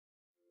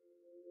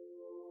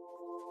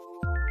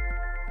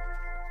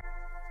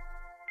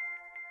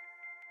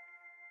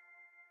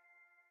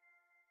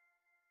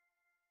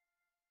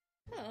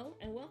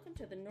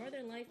welcome to the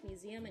Northern Life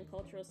Museum and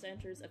Cultural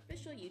Center's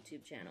official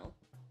YouTube channel.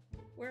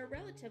 We're a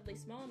relatively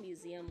small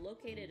museum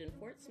located in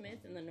Fort Smith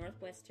in the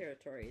Northwest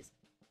Territories.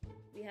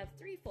 We have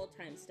 3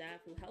 full-time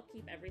staff who help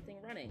keep everything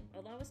running.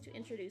 Allow us to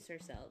introduce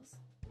ourselves.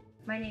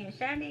 My name is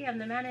Shandy. I'm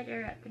the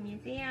manager at the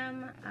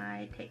museum.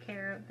 I take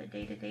care of the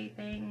day-to-day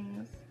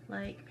things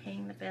like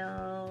paying the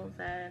bills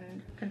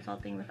and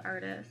consulting with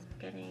artists,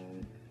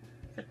 getting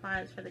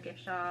supplies for the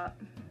gift shop,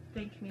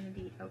 doing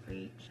community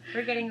outreach.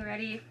 We're getting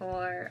ready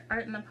for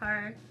Art in the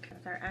Park.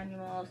 It's our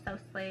annual South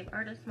Slave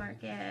Artist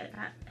Market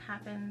that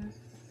happens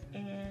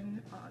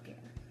in August.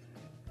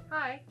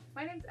 Hi,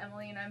 my name's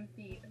Emily and I'm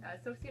the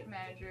Associate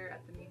Manager at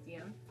the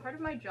museum. Part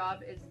of my job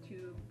is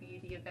to be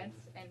the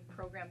Events and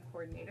Program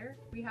Coordinator.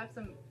 We have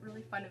some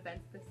really fun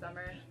events this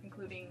summer,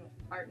 including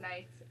art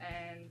nights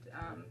and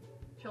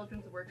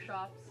children's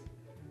workshops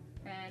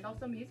and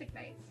also music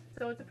nights.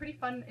 So it's a pretty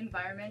fun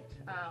environment,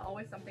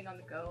 always something on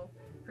the go.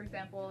 For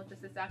example,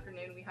 just this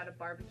afternoon we had a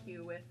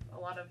barbecue with a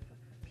lot of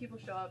people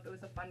show up. It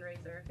was a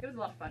fundraiser. It was a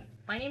lot of fun.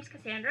 My name's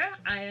Cassandra.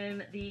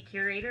 I'm the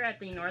curator at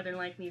the Northern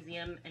Life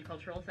Museum and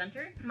Cultural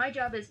Center. My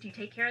job is to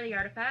take care of the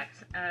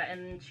artifacts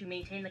and to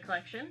maintain the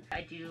collection.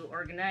 I do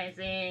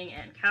organizing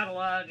and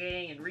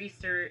cataloging and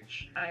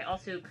research. I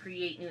also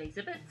create new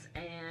exhibits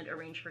and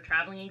arrange for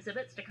traveling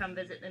exhibits to come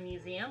visit the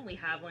museum. We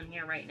have one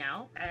here right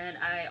now. And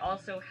I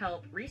also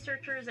help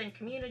researchers and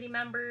community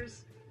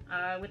members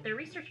with their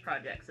research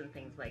projects and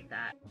things like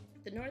that.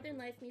 The Northern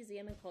Life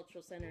Museum and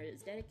Cultural Center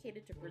is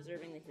dedicated to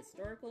preserving the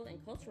historical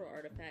and cultural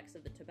artifacts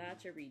of the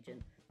Tabacha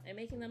region and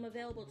making them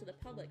available to the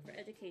public for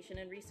education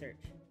and research.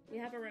 We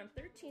have around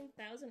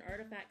 13,000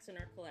 artifacts in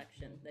our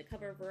collection that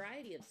cover a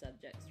variety of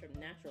subjects from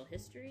natural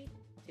history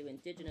to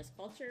indigenous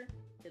culture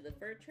to the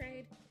fur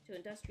trade to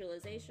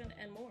industrialization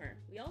and more.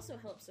 We also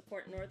help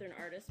support Northern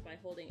artists by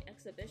holding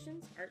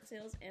exhibitions, art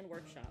sales, and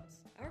workshops.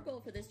 Our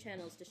goal for this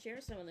channel is to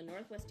share some of the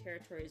Northwest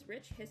Territories'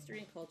 rich history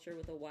and culture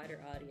with a wider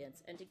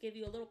audience and to give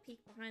you a little peek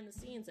behind the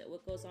scenes at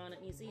what goes on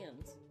at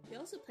museums. We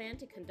also plan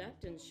to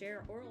conduct and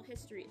share oral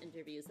history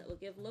interviews that will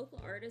give local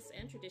artists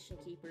and tradition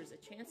keepers a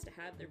chance to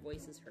have their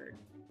voices heard.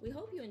 We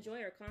hope you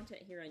enjoy our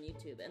content here on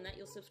YouTube and that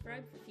you'll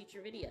subscribe for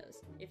future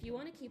videos. If you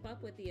want to keep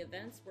up with the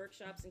events,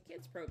 workshops, and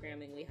kids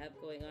programming we have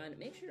going on,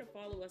 make sure to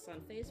follow us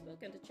on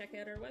Facebook and to check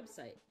out our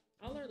website.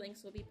 All our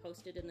links will be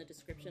posted in the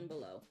description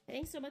below.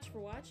 Thanks so much for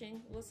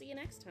watching. We'll see you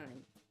next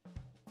time.